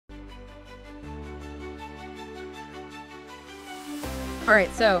All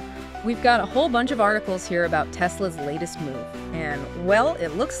right, so we've got a whole bunch of articles here about Tesla's latest move. And, well,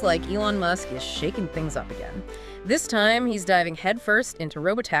 it looks like Elon Musk is shaking things up again. This time, he's diving headfirst into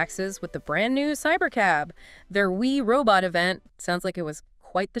Robotaxis with the brand new Cybercab. Their We Robot event sounds like it was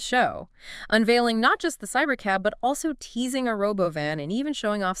quite the show, unveiling not just the Cybercab, but also teasing a Robovan and even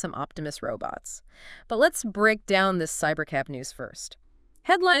showing off some Optimus robots. But let's break down this Cybercab news first.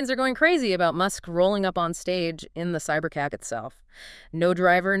 Headlines are going crazy about Musk rolling up on stage in the Cybercab itself. No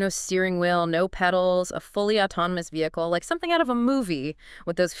driver, no steering wheel, no pedals, a fully autonomous vehicle, like something out of a movie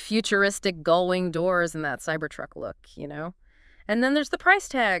with those futuristic gull-wing doors and that Cybertruck look, you know? And then there's the price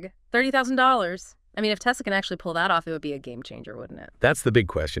tag, $30,000. I mean, if Tesla can actually pull that off, it would be a game changer, wouldn't it? That's the big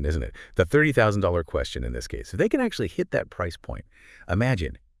question, isn't it? The $30,000 question in this case. If they can actually hit that price point,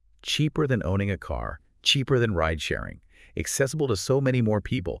 imagine cheaper than owning a car, cheaper than ride-sharing, accessible to so many more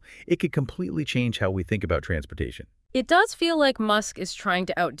people. It could completely change how we think about transportation. It does feel like Musk is trying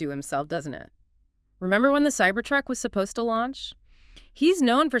to outdo himself, doesn't it? Remember when the Cybertruck was supposed to launch? He's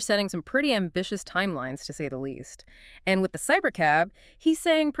known for setting some pretty ambitious timelines, to say the least. And with the Cybercab, he's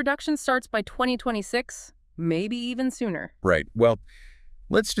saying production starts by 2026, maybe even sooner. Right. Well,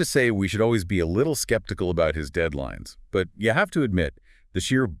 let's just say we should always be a little skeptical about his deadlines. But you have to admit, the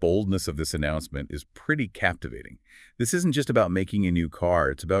sheer boldness of this announcement is pretty captivating. This isn't just about making a new car.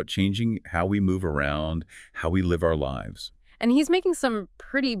 It's about changing how we move around, how we live our lives. And he's making some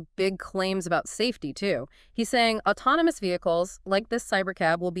pretty big claims about safety, too. He's saying autonomous vehicles, like this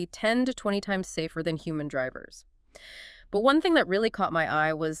Cybercab, will be 10 to 20 times safer than human drivers. But one thing that really caught my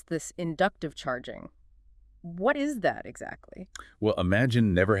eye was this inductive charging. What is that exactly? Well,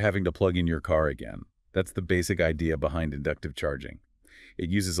 imagine never having to plug in your car again. That's the basic idea behind inductive charging. It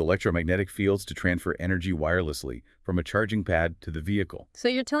uses electromagnetic fields to transfer energy wirelessly from a charging pad to the vehicle. So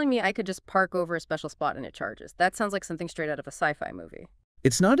you're telling me I could just park over a special spot and it charges? That sounds like something straight out of a sci-fi movie.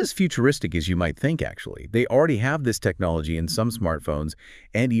 It's not as futuristic as you might think, actually. They already have this technology in some smartphones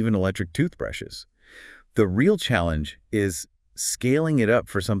and even electric toothbrushes. The real challenge is scaling it up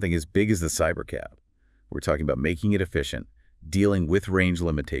for something as big as the Cybercab. We're talking about making it efficient, dealing with range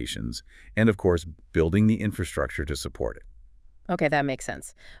limitations, and of course, building the infrastructure to support it. Okay, that makes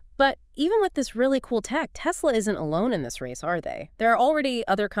sense. But even with this really cool tech, Tesla isn't alone in this race, are they? There are already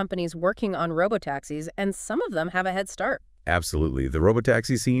other companies working on robotaxis, and some of them have a head start. Absolutely. The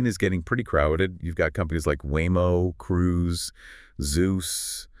robotaxi scene is getting pretty crowded. You've got companies like Waymo, Cruise,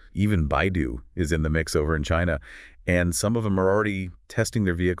 Zeus, even Baidu is in the mix over in China. And some of them are already testing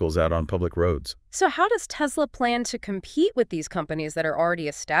their vehicles out on public roads. So how does Tesla plan to compete with these companies that are already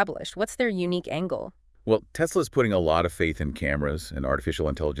established? What's their unique angle? Well, Tesla's putting a lot of faith in cameras and artificial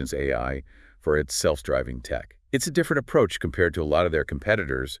intelligence AI for its self-driving tech. It's a different approach compared to a lot of their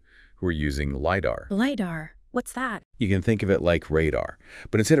competitors who are using LiDAR. LiDAR? What's that? You can think of it like radar,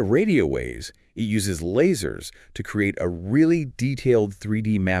 but instead of radio waves, it uses lasers to create a really detailed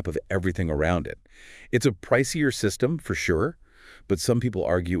 3D map of everything around it. It's a pricier system for sure, but some people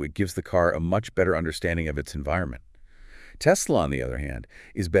argue it gives the car a much better understanding of its environment. Tesla, on the other hand,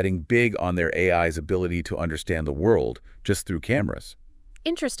 is betting big on their AI's ability to understand the world just through cameras.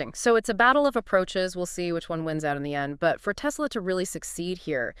 Interesting. So it's a battle of approaches. We'll see which one wins out in the end. But for Tesla to really succeed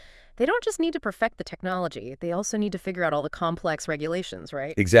here, they don't just need to perfect the technology. They also need to figure out all the complex regulations,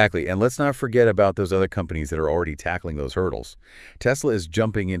 right? Exactly. And let's not forget about those other companies that are already tackling those hurdles. Tesla is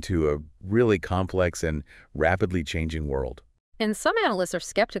jumping into a really complex and rapidly changing world. And some analysts are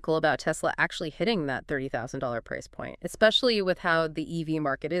skeptical about Tesla actually hitting that $30,000 price point, especially with how the EV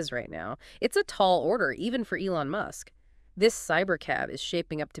market is right now. It's a tall order, even for Elon Musk. This Cybercab is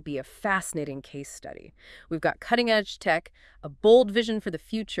shaping up to be a fascinating case study. We've got cutting-edge tech, a bold vision for the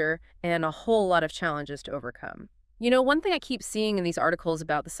future, and a whole lot of challenges to overcome. You know, one thing I keep seeing in these articles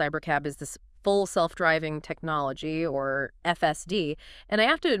about the Cybercab is this full self-driving technology, or FSD, and I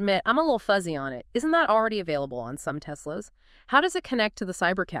have to admit, I'm a little fuzzy on it. Isn't that already available on some Teslas? How does it connect to the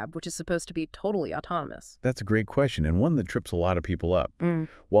Cybercab, which is supposed to be totally autonomous? That's a great question, and one that trips a lot of people up.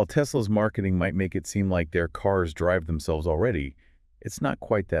 While Tesla's marketing might make it seem like their cars drive themselves already, it's not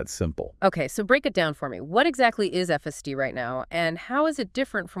quite that simple. Okay, so break it down for me. What exactly is FSD right now, and how is it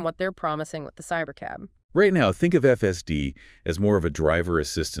different from what they're promising with the Cybercab? Right now, think of FSD as more of a driver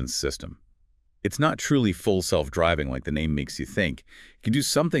assistance system. It's not truly full self-driving like the name makes you think. It can do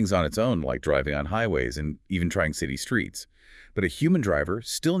some things on its own, like driving on highways and even trying city streets. But a human driver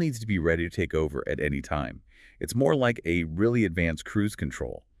still needs to be ready to take over at any time. It's more like a really advanced cruise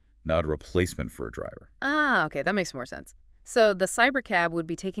control, not a replacement for a driver. Ah, okay, that makes more sense. So the Cybercab would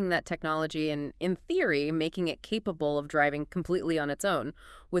be taking that technology and, in theory, making it capable of driving completely on its own,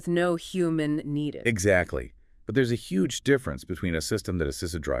 with no human needed. Exactly. But there's a huge difference between a system that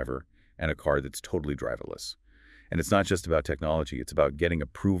assists a driver and a car that's totally driverless. And it's not just about technology, it's about getting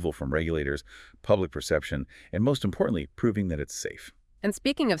approval from regulators, public perception, and most importantly, proving that it's safe. And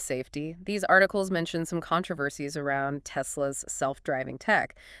speaking of safety, these articles mention some controversies around Tesla's self-driving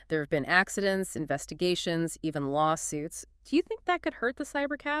tech. There have been accidents, investigations, even lawsuits. Do you think that could hurt the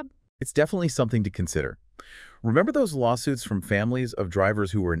cybercab? It's definitely something to consider. Remember those lawsuits from families of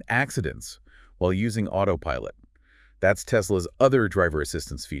drivers who were in accidents while using autopilot? That's Tesla's other driver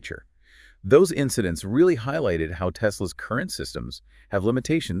assistance feature. Those incidents really highlighted how Tesla's current systems have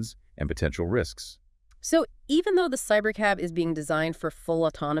limitations and potential risks. So even though the cybercab is being designed for full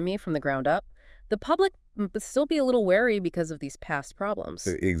autonomy from the ground up, the public must still be a little wary because of these past problems.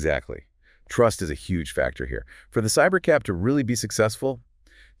 Exactly. Trust is a huge factor here. For the cybercab to really be successful,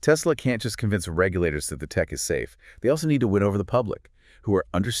 Tesla can't just convince regulators that the tech is safe. They also need to win over the public, who are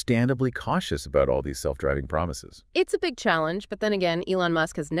understandably cautious about all these self-driving promises. It's a big challenge, but then again, Elon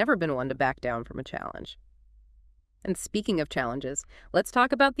Musk has never been one to back down from a challenge. And speaking of challenges, let's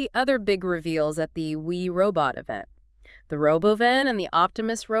talk about the other big reveals at the We Robot event. The RoboVan and the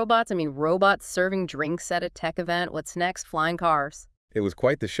Optimus robots, robots serving drinks at a tech event. What's next? Flying cars. It was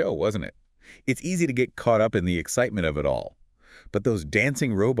quite the show, wasn't it? It's easy to get caught up in the excitement of it all. But those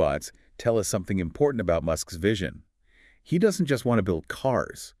dancing robots tell us something important about Musk's vision. He doesn't just want to build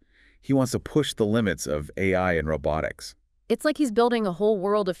cars. He wants to push the limits of AI and robotics. It's like he's building a whole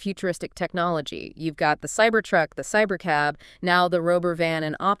world of futuristic technology. You've got the Cybertruck, the Cybercab, now the RoboVan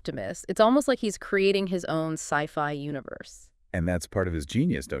and Optimus. It's almost like he's creating his own sci-fi universe. And that's part of his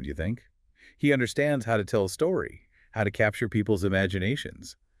genius, don't you think? He understands how to tell a story, how to capture people's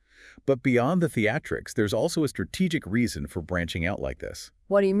imaginations. But beyond the theatrics, there's also a strategic reason for branching out like this.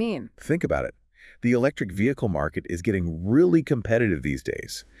 What do you mean? Think about it. The electric vehicle market is getting really competitive these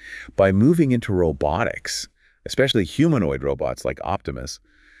days. By moving into robotics, especially humanoid robots like Optimus,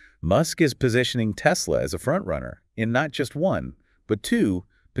 Musk is positioning Tesla as a frontrunner in not just one, but two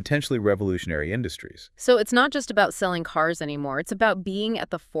potentially revolutionary industries. So it's not just about selling cars anymore. It's about being at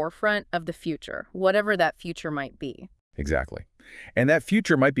the forefront of the future, whatever that future might be. Exactly. And that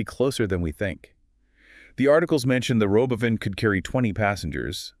future might be closer than we think. The articles mention the RoboVan could carry 20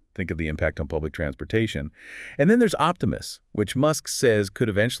 passengers. Think of the impact on public transportation. And then there's Optimus, which Musk says could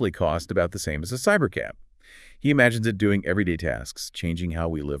eventually cost about the same as a cybercab. He imagines it doing everyday tasks, changing how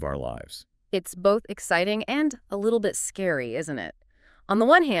we live our lives. It's both exciting and a little bit scary, isn't it? On the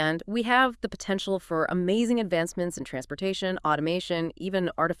one hand, we have the potential for amazing advancements in transportation, automation,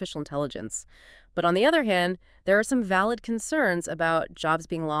 even artificial intelligence. But on the other hand, there are some valid concerns about jobs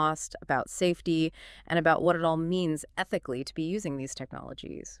being lost, about safety, and about what it all means ethically to be using these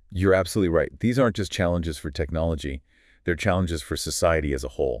technologies. You're absolutely right. These aren't just challenges for technology. They're challenges for society as a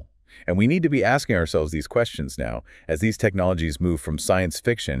whole. And we need to be asking ourselves these questions now as these technologies move from science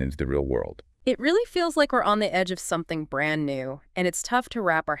fiction into the real world. It really feels like we're on the edge of something brand new, and it's tough to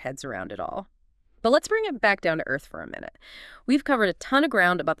wrap our heads around it all. But let's bring it back down to earth for a minute. We've covered a ton of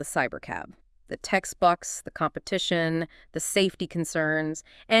ground about the cybercab, the tech specs, the competition, the safety concerns,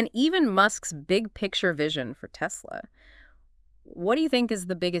 and even Musk's big picture vision for Tesla. What do you think is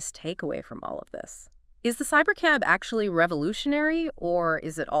the biggest takeaway from all of this? Is the cybercab actually revolutionary, or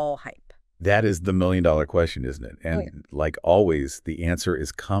is it all hype? That is the million-dollar question, isn't it? And like always, the answer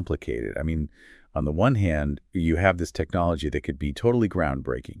is complicated. On the one hand, you have this technology that could be totally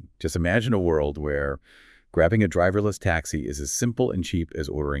groundbreaking. Just imagine a world where grabbing a driverless taxi is as simple and cheap as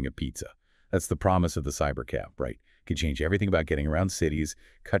ordering a pizza. That's the promise of the cybercab, right? It could change everything about getting around cities,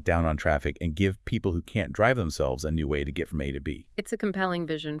 cut down on traffic, and give people who can't drive themselves a new way to get from A to B. It's a compelling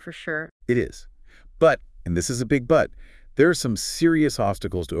vision for sure. It is. But, and this is a big but, there are some serious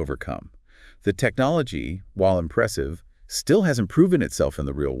obstacles to overcome. The technology, while impressive, still hasn't proven itself in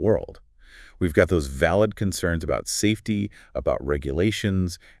the real world. We've got those valid concerns about safety, about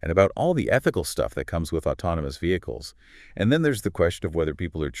regulations, and about all the ethical stuff that comes with autonomous vehicles. And then there's the question of whether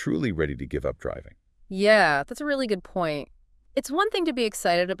people are truly ready to give up driving. Yeah, that's a really good point. It's one thing to be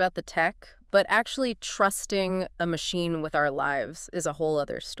excited about the tech, but actually trusting a machine with our lives is a whole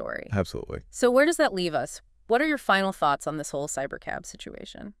other story. Absolutely. So where does that leave us? What are your final thoughts on this whole cybercab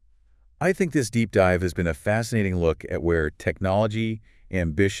situation? I think this deep dive has been a fascinating look at where technology,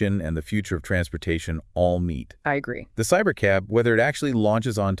 ambition, and the future of transportation all meet. I agree. The cybercab, whether it actually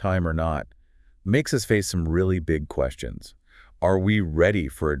launches on time or not, makes us face some really big questions. Are we ready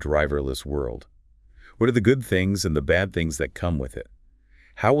for a driverless world? What are the good things and the bad things that come with it?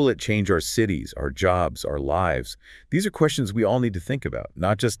 How will it change our cities, our jobs, our lives? These are questions we all need to think about,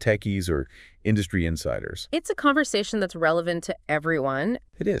 not just techies or industry insiders. It's a conversation that's relevant to everyone.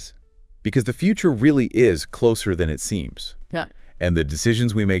 It is. Because the future really is closer than it seems. Yeah. And the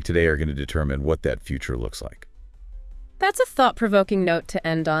decisions we make today are going to determine what that future looks like. That's a thought-provoking note to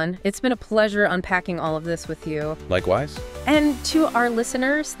end on. It's been a pleasure unpacking all of this with you. Likewise. And to our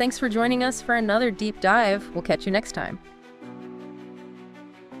listeners, thanks for joining us for another deep dive. We'll catch you next time.